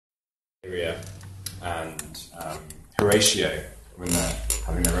Andrea and Horatio, when they're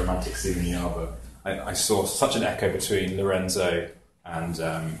having their romantic scene in the arbour, I saw such an echo between Lorenzo and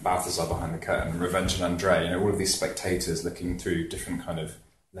Balthazar behind the curtain, Revenge and Andrea, all of these spectators looking through different kind of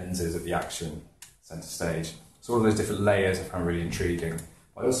lenses at the action centre stage. So all of those different layers I found really intriguing.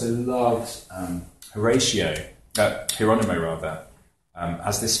 I also loved Hieronimo rather,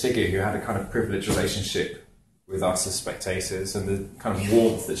 as this figure who had a kind of privileged relationship with us as spectators, and the kind of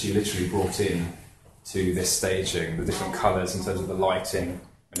warmth that she literally brought in to this staging, the different colours in terms of the lighting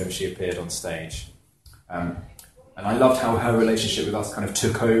whenever she appeared on stage. And I loved how her relationship with us kind of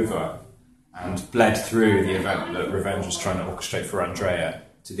took over and bled through the event that Revenge was trying to orchestrate for Andrea,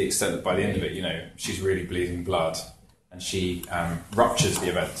 to the extent that by the end of it, she's really bleeding blood, and she ruptures the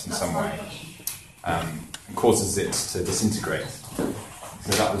event in some way and causes it to disintegrate.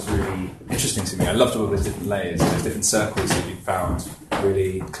 So that was really interesting to me. I loved all those different layers, those different circles that you found,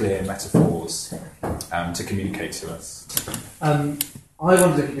 really clear metaphors to communicate to us. I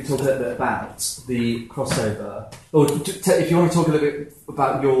wondered if you could talk a little bit about the crossover, or if you want to talk a little bit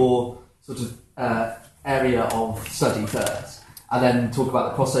about your sort of area of study first, and then talk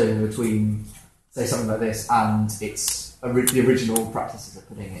about the crossover between, say, something like this and the original practices of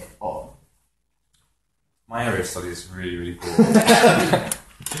putting it on. My area of study is really, really broad.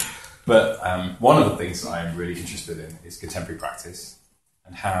 But one of the things that I'm really interested in is contemporary practice,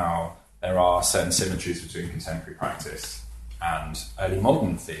 and how there are certain symmetries between contemporary practice and early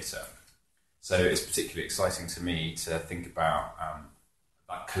modern theatre. So it's particularly exciting to me to think about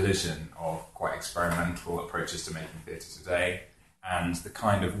that collision of quite experimental approaches to making theatre today and the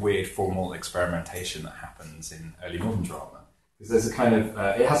kind of weird formal experimentation that happens in early modern drama. Because there's a kind of,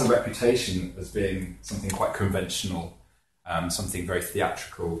 it has a reputation as being something quite conventional, something very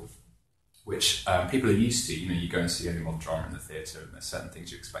theatrical, which people are used to. You go and see early modern drama in the theatre, and there's certain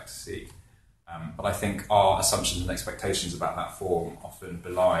things you expect to see. But I think our assumptions and expectations about that form often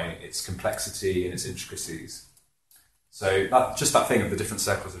belie its complexity and its intricacies. So that thing of the different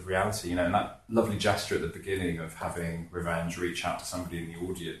circles of reality, and that lovely gesture at the beginning of having Revenge reach out to somebody in the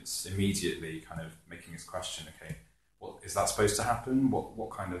audience, immediately kind of making us question, okay, what is that supposed to happen? What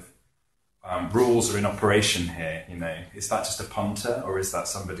kind of rules are in operation here? Is that just a punter, or is that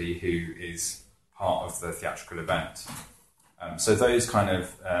somebody who is part of the theatrical event? So those kind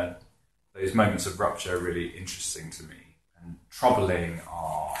of those moments of rupture are really interesting to me, and troubling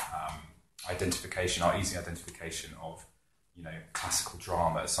our identification, our easy identification of classical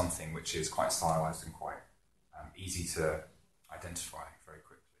drama as something which is quite stylized and quite easy to identify very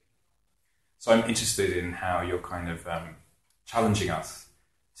quickly. So I'm interested in how you're kind of challenging us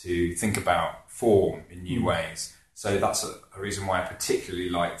to think about form in new ways. So that's a reason why I particularly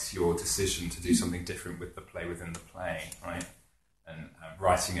liked your decision to do something different with the play within the play, right? And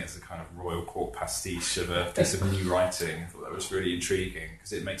writing it as a kind of royal court pastiche of a piece of new writing. I thought that was really intriguing,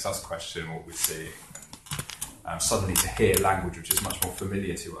 because it makes us question what we're seeing, and suddenly to hear language which is much more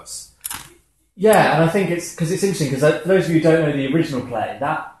familiar to us. Yeah, and I think it's interesting, because for those of you who don't know the original play,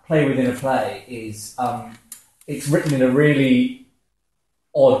 that play within a play is it's written in a really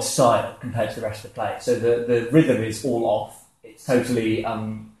odd style compared to the rest of the play. So the rhythm is all off. It's totally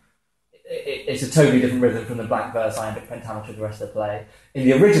it's a totally different rhythm from the blank verse iambic pentameter of the rest of the play. In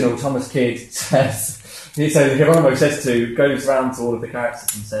the original, Thomas Kidd Hieronimo goes around to all of the characters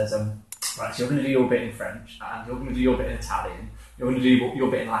and says, right, so you're going to do your bit in French, and you're going to do your bit in Italian, you're going to do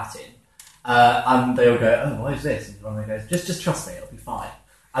your bit in Latin. And they all go, oh, why is this? And Hieronimo goes, just trust me, it'll be fine.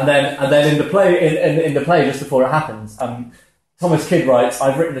 And then in the play, in the play just before it happens, Thomas Kidd writes,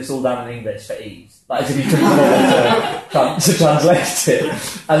 I've written this all down in English for ease. Like, as if he took the moment to translate it.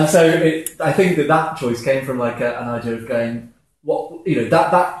 And so I think that choice came from an idea of going, what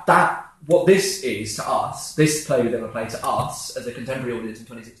this is to us, this play within a play to us as a contemporary audience in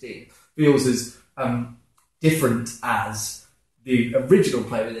 2016 feels as different as the original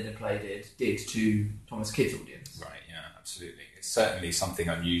play within a play did to Thomas Kidd's audience. Right, yeah, absolutely. It's certainly something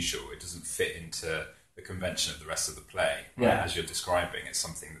unusual. It doesn't fit into the convention of the rest of the play. Right? Yeah. As you're describing, it's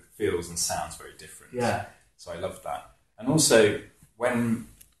something that feels and sounds very different. Yeah. So I love that. And also, when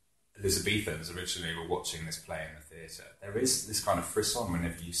Elizabethans originally were watching this play in the theatre, there is this kind of frisson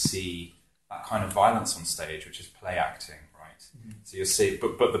whenever you see that kind of violence on stage, which is play acting, right? Mm-hmm. So you'll see,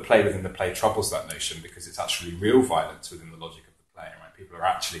 but the play within the play troubles that notion, because it's actually real violence within the logic of the play, right? People are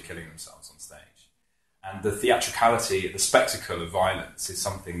actually killing themselves on stage. And the theatricality, the spectacle of violence is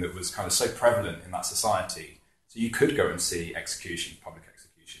something that was kind of so prevalent in that society. So you could go and see executions, public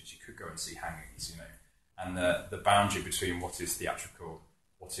executions, you could go and see hangings, and the boundary between what is theatrical,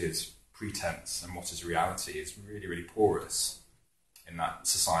 what is pretense, and what is reality is really, really porous in that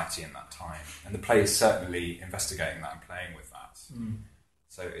society in that time. And the play is certainly investigating that and playing with that.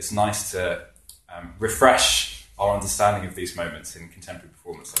 So it's nice to refresh our understanding of these moments in contemporary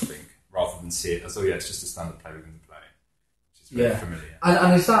performance, I think, rather than see it as, it's just a standard play within the play, which is very familiar.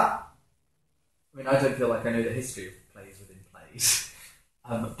 And is that... I mean, I don't feel like I know the history of plays within plays,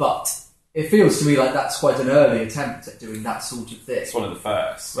 but it feels to me like that's quite an early attempt at doing that sort of thing. It's one of the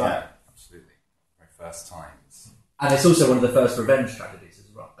first, right. Absolutely. Very first times. And it's also one of the first revenge tragedies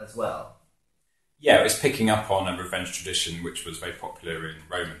as well. Yeah, it's picking up on a revenge tradition which was very popular in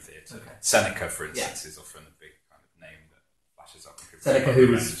Roman theatre. Okay. Seneca, for instance, is often a big kind of name that flashes up. Seneca, who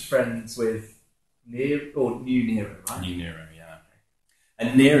was friends with Nero, knew Nero, right? Knew Nero, yeah.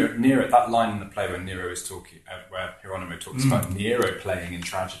 And Nero, that line in the play where Nero is talking, where Hieronimo talks about Nero playing in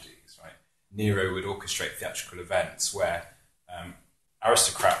tragedies, right? Nero would orchestrate theatrical events where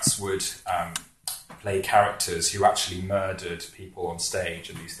aristocrats would play characters who actually murdered people on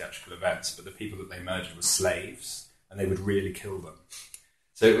stage in these theatrical events, but the people that they murdered were slaves, and they would really kill them.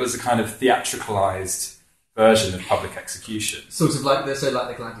 So it was a kind of theatricalized version of public execution. Sort of like the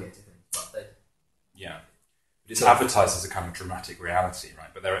gladiator thing, but they... Yeah. It's advertised as a kind of dramatic reality,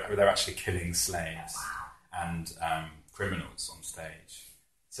 right? But they're actually killing slaves and criminals on stage.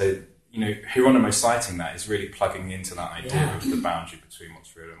 So, Hieronimo citing that is really plugging into that idea of the boundary between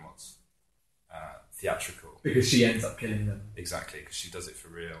what's real and what's theatrical. Because she ends up killing them. Exactly, because she does it for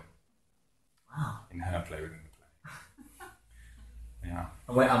real. Wow. In her play within the play. Yeah.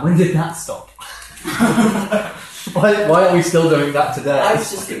 And when did that stop? why are we still doing that today? I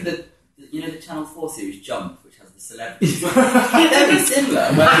was just thinking that, the Channel 4 series Jump, which has the celebrities, they're very similar.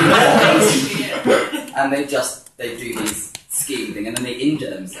 And they do these skiing thing and then they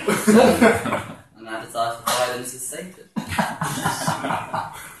injure themselves. And our desire for violence is sated.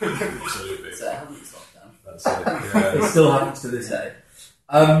 Absolutely. So it hasn't stopped down. That's it. Yeah. It still happens to this day.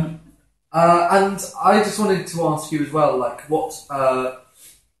 And I just wanted to ask you as well, like, what...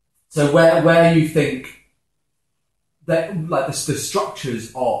 so where you think that, like, the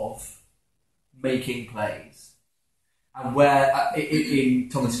structures of making plays, and where in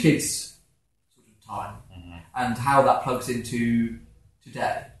Thomas Kidd's sort of time, and how that plugs into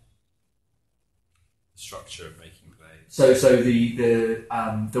today. The structure of making plays. So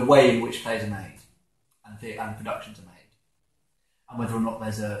the way in which plays are made and productions are made, and whether or not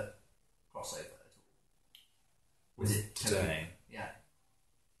there's a crossover at all. Was it today? Yeah.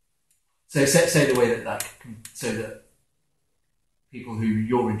 So say the way that so that people who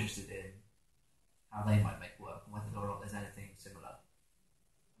you're interested in, how they might make work, and whether or not there's anything similar.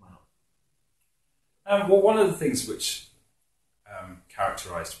 Why not? Well, one of the things which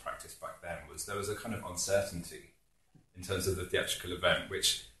characterised practice back then was there was a kind of uncertainty in terms of the theatrical event,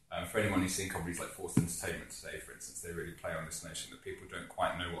 which for anyone who's seen companies like Forced Entertainment today, for instance, they really play on this notion that people don't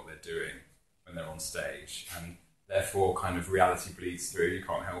quite know what they're doing when they're on stage, and therefore kind of reality bleeds through. You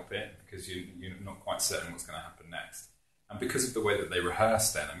can't help it because you're not quite certain what's going to happen next. And because of the way that they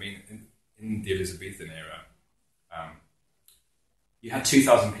rehearsed then, I mean, in the Elizabethan era, you had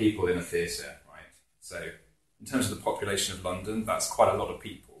 2,000 people in a theatre, right? So in terms of the population of London, that's quite a lot of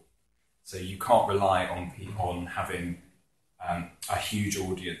people. So you can't rely on having a huge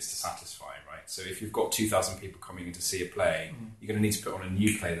audience to satisfy, right? So if you've got 2,000 people coming in to see a play, you're going to need to put on a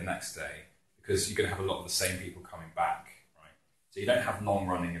new play the next day because you're going to have a lot of the same people coming back, right? So you don't have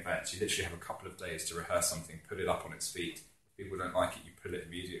long-running events. You literally have a couple of days to rehearse something, put it up on its feet. If people don't like it, you pull it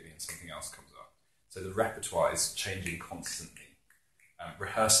immediately and something else comes up. So the repertoire is changing constantly.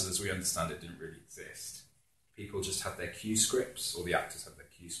 Rehearsal, as we understand it, didn't really exist. People just had their cue scripts, or the actors had their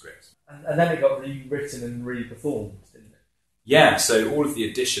cue scripts. And then it got rewritten and re-performed, didn't it? Yeah, so all of the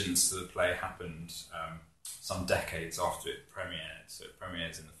additions to the play happened some decades after it premiered. So it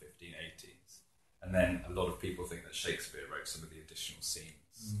premiered in the 1580s. And then a lot of people think that Shakespeare wrote some of the additional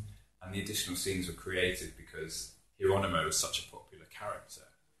scenes. And the additional scenes were created because Hieronimo was such a popular character.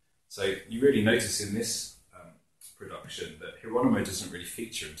 So you really notice in this production that Hieronimo doesn't really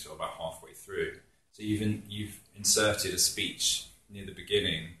feature until about halfway through. So you've inserted a speech near the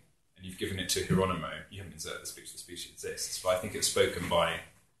beginning and you've given it to Hieronimo. You haven't inserted the speech exists, but I think it's spoken by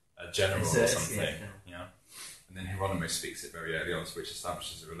a general or something. Yeah. And then Hieronimo speaks it very early on, which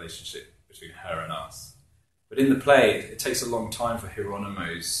establishes a relationship between her and us. But in the play, it takes a long time for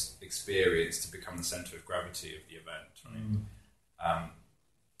Hieronimo's experience to become the centre of gravity of the event. Right?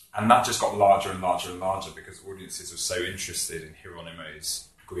 And that just got larger and larger and larger because audiences were so interested in Hieronimo's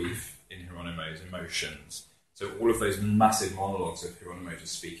grief, in Hieronimo's emotions. So all of those massive monologues of Hieronimo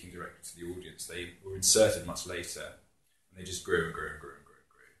just speaking directly to the audience, they were inserted much later, and they just grew and grew and grew and grew and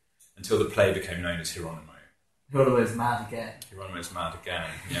grew until the play became known as Hieronimo. Hieronimo's mad again. Hieronimo's mad again.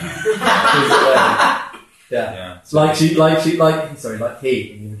 Yeah. Yeah. So like he in the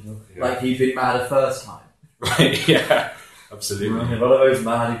original. Yeah. Like he'd been mad the first time. Right. Yeah. Absolutely. Hieronimo's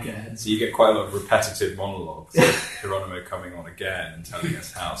mad again. So you get quite a lot of repetitive monologues of Hieronimo coming on again and telling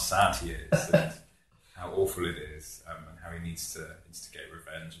us how sad he is and how awful it is, and how he needs to get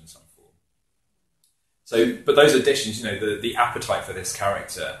revenge in some form. So, but those additions, the appetite for this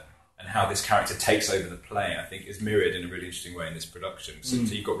character and how this character takes over the play, I think, is mirrored in a really interesting way in this production. So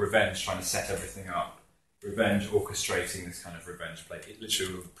you've got Revenge trying to set everything up, Revenge orchestrating this kind of revenge play. It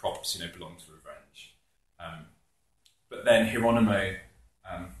literally, all the props, belong to Revenge. But then Hieronimo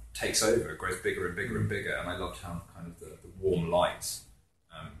takes over, grows bigger and bigger and bigger, and I loved how kind of the warm light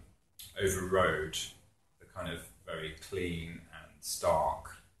overrode the kind of very clean and stark,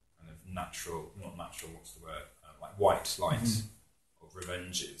 kind of natural, not natural, what's the word, like white light of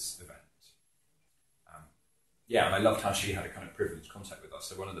Revenge's event. And I loved how she had a kind of privileged contact with us.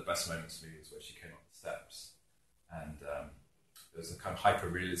 So one of the best moments for me was where she came up the steps, and there was a kind of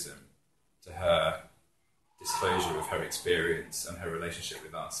hyper-realism to her disclosure of her experience and her relationship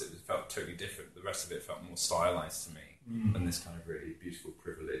with us. It felt totally different. The rest of it felt more stylized to me than this kind of really beautiful,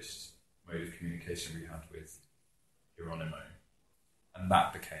 privileged mode of communication we had with Hieronimo. And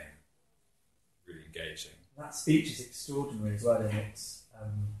that became really engaging. That speech is extraordinary as well, and it's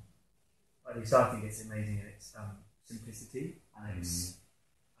at least I think it's amazing in its simplicity and its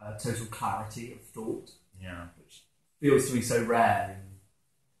total clarity of thought, which feels to me so rare in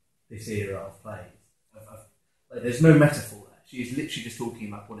this era of plays. Like, there's no metaphor there. She is literally just talking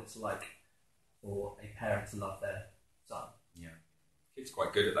about what it's like for a parent to love their son. Yeah, Kid's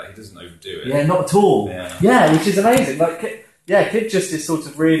quite good at that. He doesn't overdo it. Yeah, not at all. Yeah, which is amazing. Like, Kid just is sort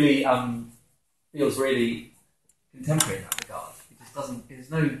of really feels really contemporary in that regard. It just doesn't. There's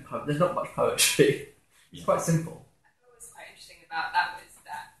not much poetry. It's quite simple. What was quite interesting about that was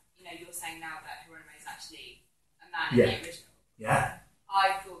that you're saying now that Hieronimo is actually a man in the original. Yeah.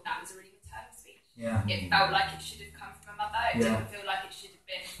 I thought that was a really maternal speech. Yeah. It felt like it should have come from a mother. It didn't feel like it should have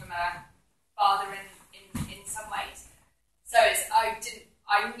been from a father in some ways. So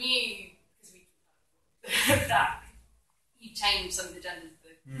I knew, because we that you changed some of the genders of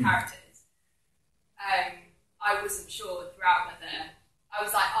the characters. I wasn't sure throughout whether I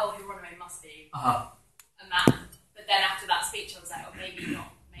was like, oh, Hieronimo must be a man. But then after that speech, I was like, oh, maybe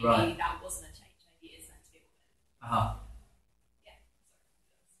not. Maybe that wasn't a change. Maybe it is meant to be a woman.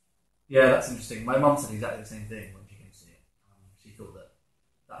 Yeah, that's interesting. My mum said exactly the same thing when she came to see it. She thought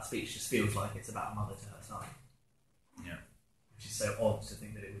that speech just feels like it's about a mother to her son. Yeah. Which is so odd to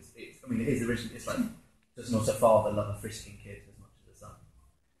think that it was. It is originally. It's like, does not a father love a frisking kid as much as a son?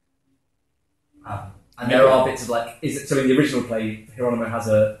 And there are bits of so in the original play, Hieronimo has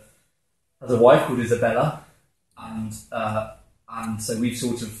a wife called Isabella, and so we've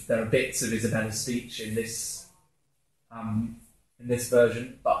there are bits of Isabella's speech in this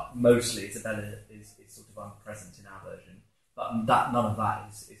version, but mostly Isabella is sort of unpresent in our version. But none of that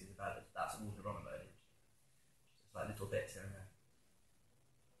is Isabella. That's all Hieronimo. Just like little bits here and there.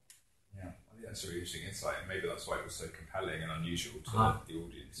 Yeah, I think that's a really interesting insight, and maybe that's why it was so compelling and unusual to the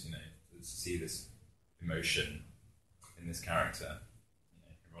audience. To see this emotion in this character.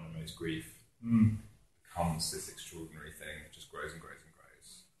 Hieronimo's grief becomes this extraordinary thing. It just grows and grows and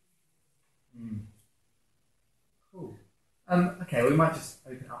grows. Cool. Okay, we might just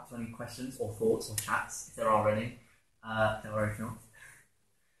open up to any questions or thoughts or chats, if there are any. There are, if not.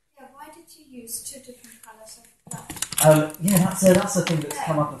 Yeah, why did you use 2 different colours of blood? That's a thing that's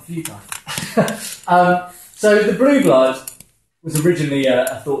come up a few times. So the blue blood was originally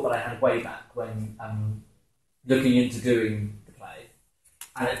a thought that I had way back when looking into doing the play,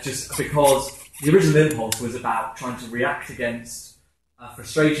 and it just because the original impulse was about trying to react against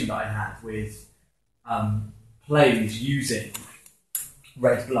frustration that I had with plays using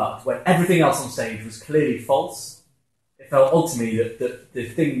red blood when everything else on stage was clearly false. It felt odd to me that the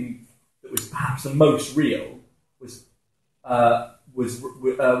thing that was perhaps the most real was the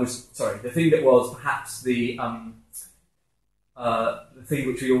thing that was perhaps the thing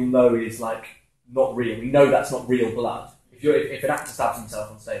which we all know is not real. We know that's not real blood. If an actor stabs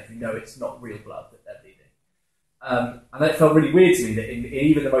himself on stage, we know it's not real blood that they're bleeding. And that felt really weird to me that in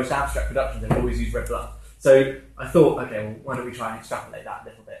even the most abstract productions, they always use red blood. So I thought, okay, well, why don't we try and extrapolate that a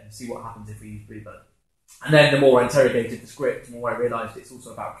little bit and see what happens if we use blue blood? And then the more I interrogated the script, the more I realised it's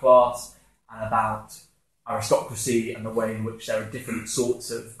also about class and about aristocracy and the way in which there are different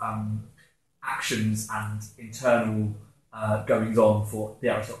sorts of actions and internal goings on for the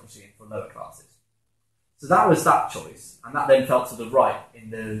aristocracy and for lower classes. So that was that choice, and that then felt to the right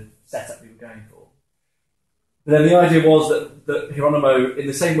in the setup we were going for. But then the idea was that Hieronimo, in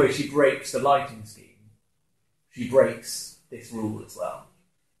the same way she breaks the lighting scheme, she breaks this rule as well.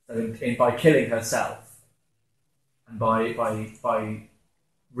 So by killing herself and by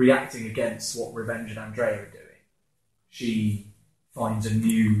reacting against what Revenge and Andrea are doing, she finds a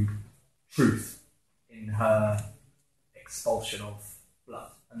new truth in her expulsion of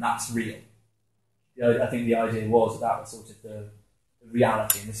blood, and that's real. I think the idea was that was sort of the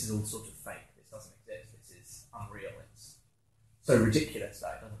reality, and this is all sort of fake. This doesn't exist. This is unreal. It's so ridiculous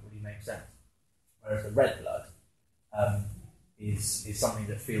that it doesn't really make sense. Whereas the red blood is something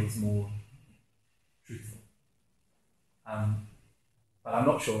that feels more truthful. But I'm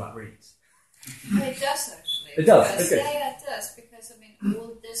not sure that reads. It does actually. It does. Because, okay. yeah, it does. Because I mean,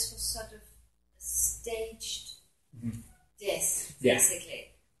 all this was sort of a staged death,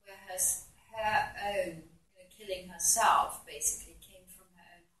 basically, where her own killing herself basically came from her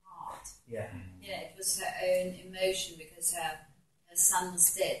own heart. Yeah. It was her own emotion because her son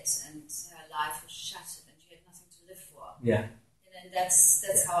was dead and her life was shattered and she had nothing to live for. Yeah. And that's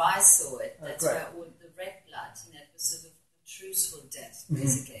how I saw it. That's great. where all the red blood, it was sort of a truthful death,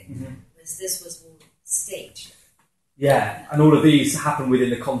 basically. Whereas this was all staged. Yeah, and all of these happen within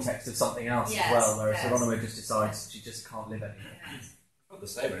the context of something else as well, whereas Hieronimo just decides she just can't live anymore. I felt the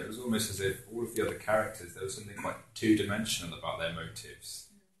same, and it was almost as if all of the other characters, there was something quite two-dimensional about their motives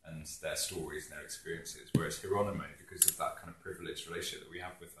and their stories and their experiences, whereas Hieronimo, because of that kind of privileged relationship that we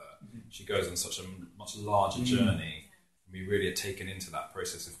have with her, she goes on such a much larger journey, and we really are taken into that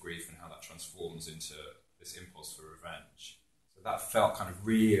process of grief and how that transforms into this impulse for revenge. So that felt kind of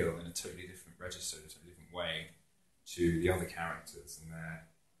real in a totally different register, in a totally different way to the other characters and their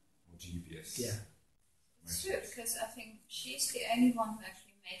more dubious. Yeah. It's true, because I think she's the only one who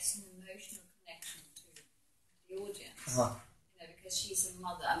actually makes an emotional connection to the audience. Because she's a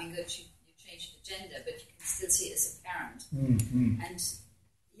mother. I mean, good, you change the gender, but you can still see it as a parent. And,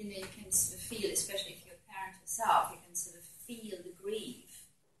 you can sort of feel, especially if you're a parent yourself, you can sort of feel the grief.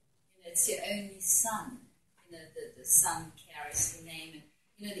 It's your only son. The son carries the name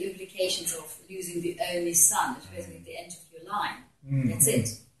and the implications of losing the only son, it's basically the end of your line. That's it.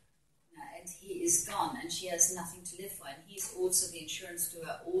 And he is gone, and she has nothing to live for, and he's also the insurance to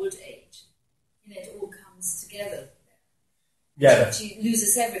her old age. It all comes together. Yeah. She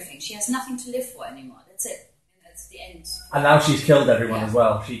loses everything. She has nothing to live for anymore. That's it. And that's the end. And now she's killed everyone as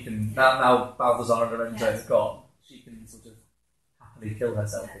well. She can now Balthazar and Lorenzo are gone. She can sort of happily kill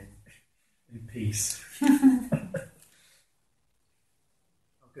herself in peace.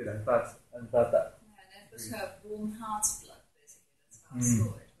 Good, I'm glad that. Yeah, that was her warm heart's blood, basically. That's how I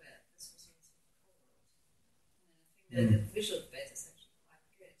saw it. Where this was also cold. And I think the visual bit is actually quite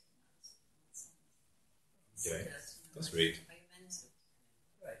good. Okay, let's read.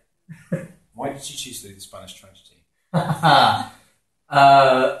 Right. Why did you choose the Spanish tragedy?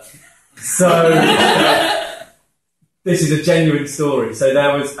 So this is a genuine story. So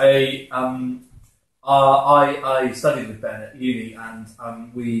there was a. I studied with Ben at uni, and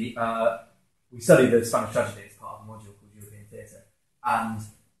we studied the Spanish tragedy as part of a module called European Theatre. And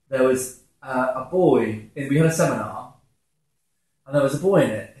there was a boy, we had a seminar, and there was a boy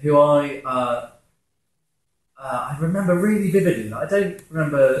in it who I remember really vividly. I don't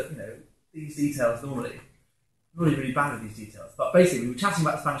remember, these details normally. I'm really, really bad at these details. But basically, we were chatting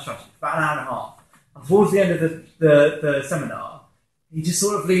about the Spanish tragedy for about an hour and a half. And towards the end of the seminar, he just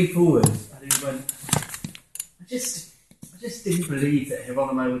sort of leaned forward and he went, I just didn't believe that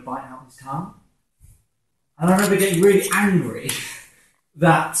Hieronimo would bite out his tongue. And I remember getting really angry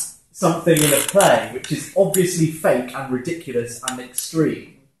that something in a play, which is obviously fake and ridiculous and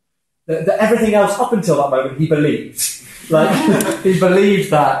extreme, that everything else up until that moment he believed. He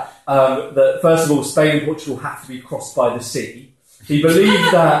believed that first of all, Spain and Portugal have to be crossed by the sea. He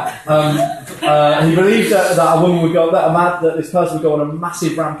believed that that a woman would go, that this person would go on a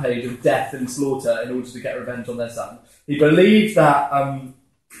massive rampage of death and slaughter in order to get revenge on their son. He believed that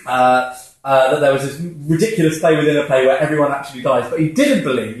that there was this ridiculous play within a play where everyone actually dies, but he didn't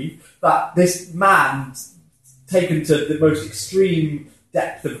believe that this man, taken to the most extreme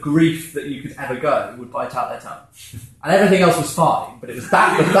depth of grief that you could ever go, would bite out their tongue. And everything else was fine, but it was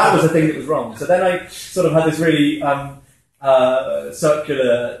that was the thing that was wrong. So then I sort of had this really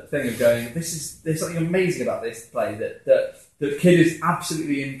circular thing of going, there's something amazing about this play that the kid is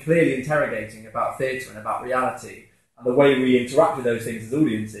absolutely and clearly interrogating about theatre and about reality and the way we interact with those things as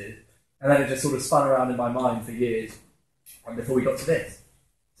audiences. And then it just sort of spun around in my mind for years and before we got to this.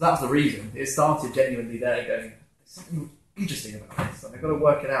 So that was the reason. It started genuinely there going, there's something interesting about this, and I've got to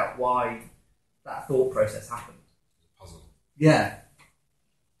work it out why that thought process happened. Puzzle. Yeah.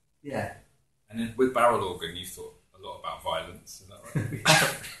 And then with barrel organ, you thought a lot about violence. Is that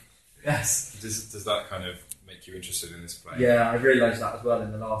right? Yes. Does that kind of make you interested in this play? Yeah, I realised that as well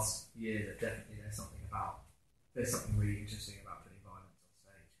in the last year, that definitely there's something really interesting about putting violence on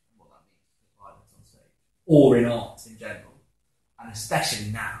stage, and what that means to put violence on stage, or in arts in general, and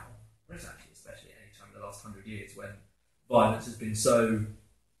especially now, especially any time in the last 100 years when violence has been so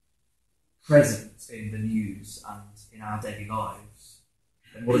present in the news and in our daily lives.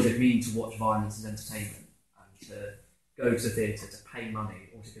 And what does it mean to watch violence as entertainment, and to go to the theatre to pay money,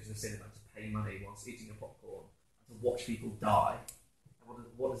 or to go to the cinema to pay money whilst eating your popcorn, and to watch people die?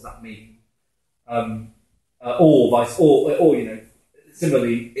 What does that mean? Or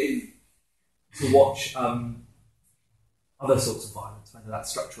similarly, to watch other sorts of violence, whether that's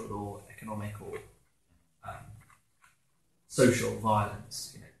structural or economic or social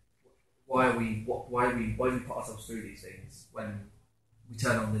violence. Why do we put ourselves through these things when we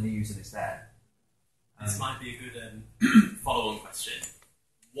turn on the news and it's there? This might be a good follow-on question.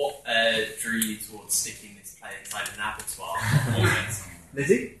 What drew you towards sticking this play inside an abattoir?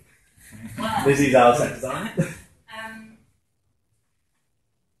 Lizzy? Wow. Lizzy's our set designer.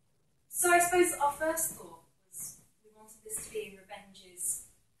 So I suppose our first thought was we wanted this to be in Revenge's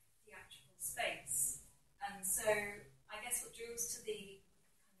theatrical space, and so I guess what drew us to the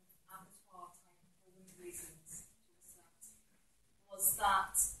kind of abattoir type of reasons was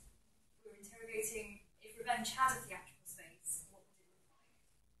that we were interrogating if Revenge had a theatrical space, what would it look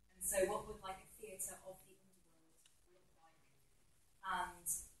like? And so what would like a theatre of the underworld look like?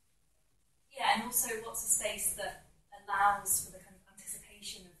 And also what's a space that allows for the kind of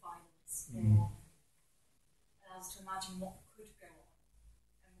anticipation of violence, or allows us to imagine what could go on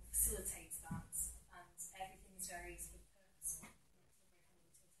and facilitates that, and everything is very sort of purposeful. It's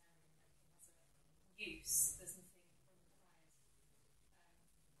very kind of utilitarian as a use. There's nothing required on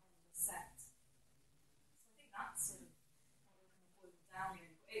the set. So I think that's sort of how it kind of boiled down.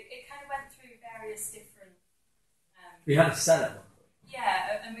 It kind of went through various different. We had a sell at one point.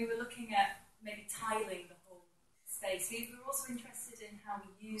 Yeah, and we were looking at maybe tiling the whole space. We were also interested in how we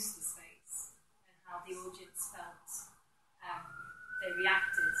used the space and how the audience felt they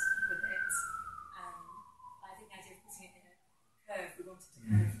reacted with it. I think the idea of putting it in a curve, we wanted to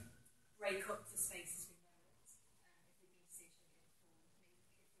kind of break up the space as we know it. If we need to see each other before,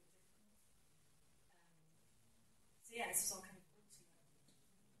 maybe make it feel different. So yeah, this was all kind of ultimate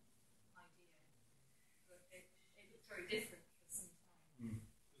idea, but it looked very different for some time.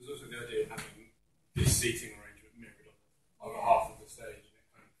 There's also the idea of having this seating arrangement mirrored on the other half of the stage, and it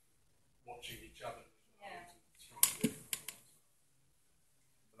kind of watching each other. Yeah.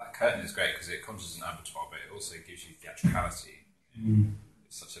 That curtain is great because it conjures an abattoir, but it also gives you theatricality.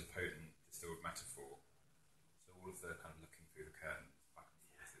 It's such a potent distilled metaphor. So all of the kind of looking through the curtain back and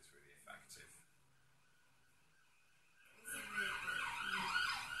forth is really effective.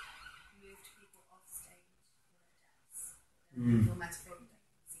 Moved people off stage for their deaths. Or metaphorically,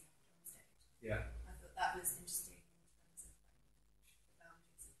 see on stage. Yeah. I thought that was interesting in terms of the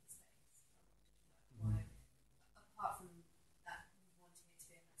boundaries of the space. Why, apart from that, wanting it to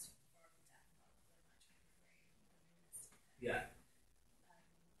be a metaphorical death rather than actually a realistic death. Yeah.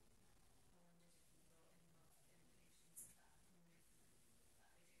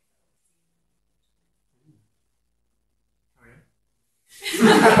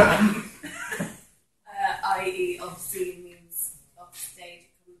 I.e. obscene means off stage,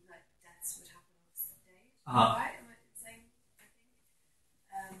 like deaths would happen off stage. Right? Am I saying? I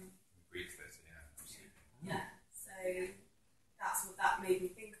think. Greek theatre, yeah, absolutely. Yeah. So that's what that made me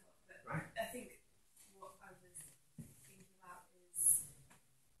think of. But Right. I think what I was thinking about is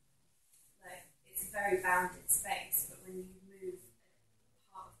like it's a very bounded space, but when you move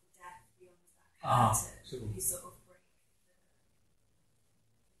part of the death beyond that curtain, you sort of break the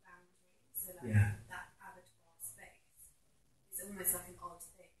boundary. So like that abattoir space is almost like an odd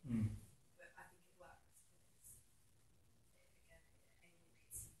thing, but I think it works because it alienates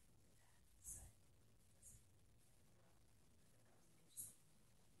you from the death. So that's an interesting interaction.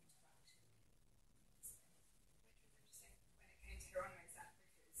 Which was interesting when it came to Hieronimo's death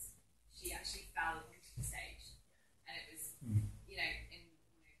because she actually fell onto the stage, and it was, it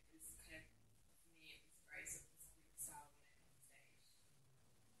was kind of, for me, it was very sort of style when it on stage,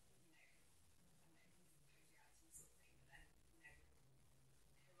 reality sort of thing. But then,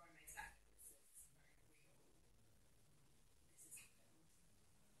 Hieronimo's death was very real. This has happened,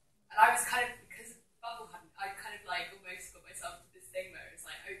 and I was kind of, because of Bubble Hunt, I kind of like almost got myself to this thing where it's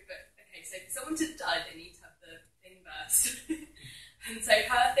like, oh, but okay, so for someone to die, they need to have the thing burst. And so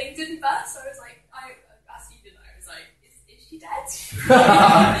her thing didn't burst, so I was like, I asked you, didn't I? I was like, is she dead?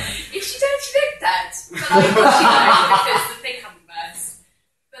 If she dead, she didn't But like, because the thing hadn't burst.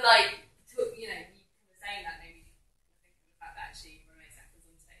 But like, you know, you were saying that made me think of the fact that actually romance actors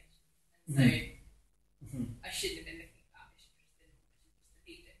on stage. And so I shouldn't have been looking at that. I should have just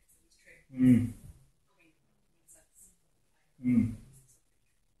believed it because it was true. I mean, makes sense.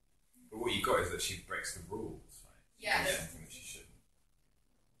 But what you got is that she breaks the rules, right? Yeah. Something that she shouldn't.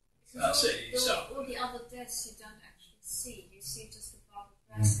 All the other deaths you don't actually see. You see just the bubble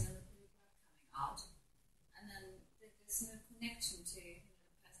bursting and the blue blood coming out, and then there's no connection to the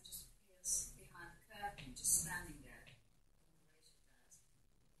person just appears behind the curtain, just standing there.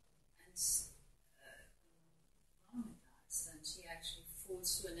 And when dies, then she actually falls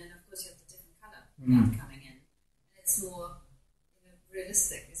through, and then of course you have the different colour blood coming in, and it's more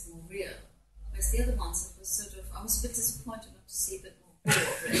realistic. It's more real. Whereas the other ones, it was sort of, I was a bit disappointed not to see a bit more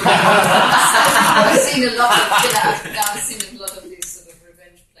gore. Really. I've seen a lot of these sort of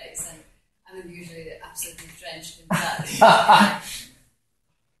revenge plays, and I mean, usually they're absolutely drenched in blood. And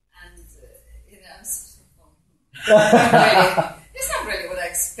I'm sort of, really, it's not really what I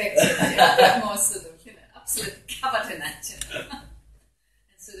expected. More sort of, absolutely covered in that.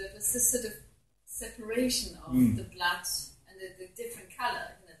 And so there was this sort of separation of the blood and the different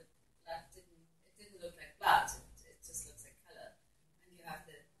colour. The blood didn't look like blood. It just looks like colour. And you have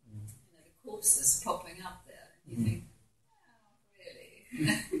the corpses popping up there. And you think, oh,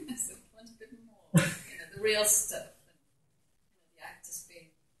 really? So I want a bit more. The real stuff. And the actors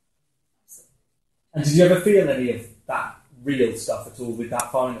being absolutely. And did you ever feel any of that real stuff at all with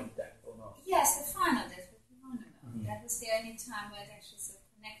that final death or not? Yes, the final death with Hieronimo. That was the only time where it actually sort of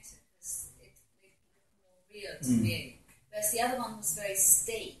connected, because it looked more real to me. Whereas the other one was very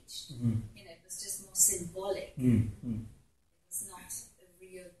staged. It was just more symbolic. It was not a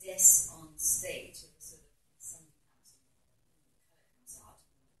real death on stage. It was sort of something comes out.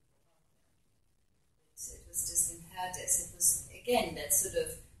 It was just in her death. It was, again, that sort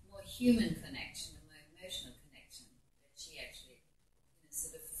of more human connection, a more emotional connection, that she actually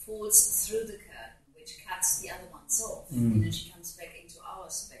sort of falls through the curtain, which cuts the other ones off. She comes back into our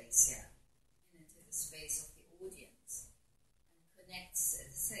space here, into the space of the audience, and connects. As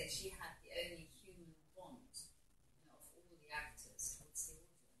I say, she had the only human bond of all the actors towards the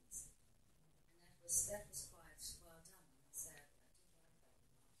audience, and that was quite well done. I said,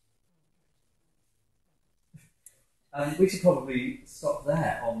 I did like that. We should probably stop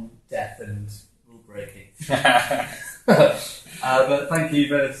there on death and rule breaking. But thank you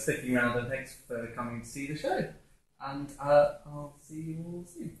for sticking around, and thanks for coming to see the show. And I'll see you all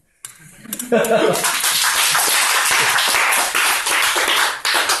soon.